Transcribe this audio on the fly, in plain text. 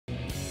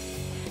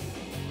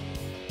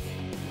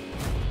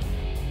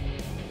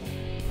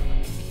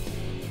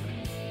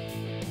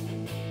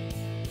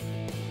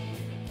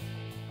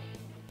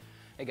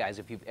Hey guys,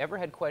 if you've ever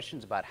had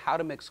questions about how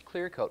to mix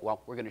clear coat,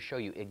 well, we're going to show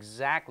you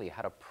exactly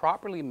how to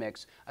properly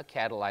mix a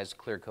catalyzed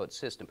clear coat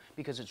system,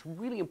 because it's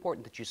really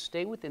important that you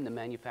stay within the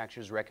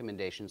manufacturer's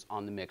recommendations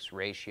on the mix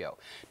ratio.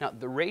 Now,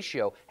 the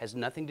ratio has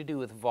nothing to do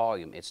with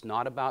volume. It's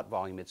not about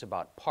volume, it's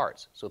about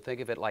parts. So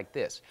think of it like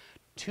this: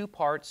 2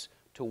 parts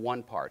to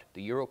 1 part.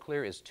 The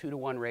Euroclear is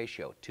 2-to-1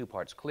 ratio. 2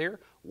 parts clear,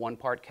 1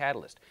 part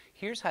catalyst.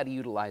 Here's how to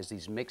utilize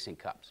these mixing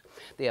cups.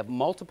 They have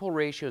multiple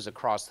ratios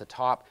across the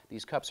top.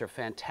 These cups are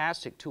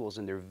fantastic tools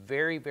and they're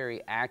very,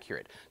 very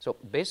accurate. So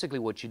basically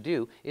what you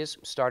do is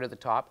start at the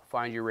top,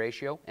 find your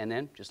ratio, and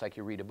then, just like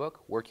you read a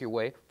book, work your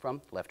way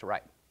from left to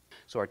right.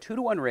 So our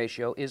 2-to-1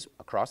 ratio is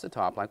across the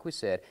top, like we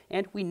said,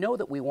 and we know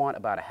that we want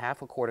about a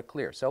half a quart of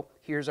clear. So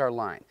here's our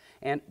line.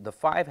 And the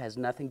 5 has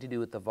nothing to do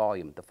with the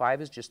volume. The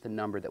 5 is just the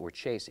number that we're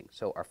chasing.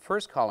 So our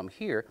first column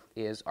here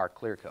is our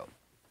clear coat.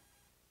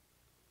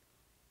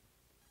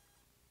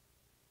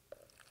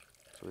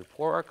 So we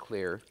pour our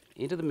clear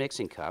into the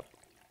mixing cup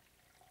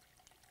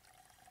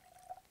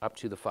up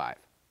to the 5.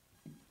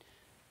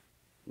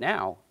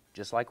 Now,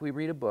 just like we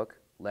read a book,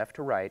 left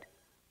to right,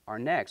 our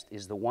next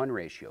is the 1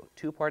 ratio,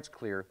 2 parts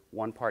clear,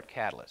 1 part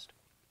catalyst.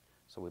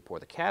 So we pour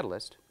the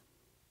catalyst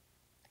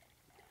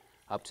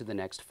up to the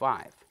next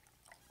 5.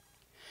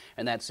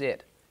 And that's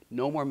it.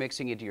 No more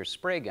mixing into your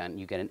spray gun.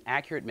 You get an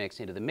accurate mix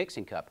into the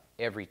mixing cup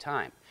every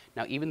time.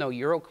 Now, even though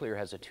Euroclear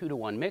has a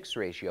 2-to-1 mix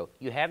ratio,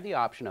 you have the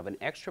option of an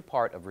extra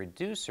part of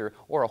reducer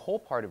or a whole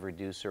part of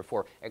reducer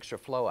for extra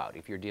flow out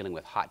if you're dealing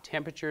with hot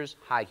temperatures,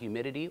 high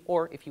humidity,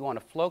 or if you want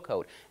to flow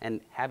coat and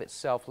have it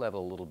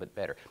self-level a little bit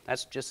better.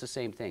 That's just the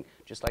same thing.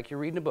 Just like you're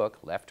reading a book,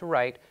 left to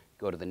right,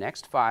 go to the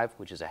next 5,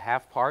 which is a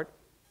half part,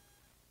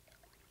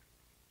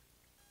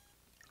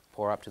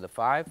 pour up to the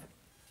 5,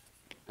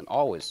 and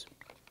always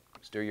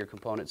stir your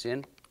components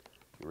in.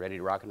 You're ready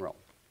to rock and roll.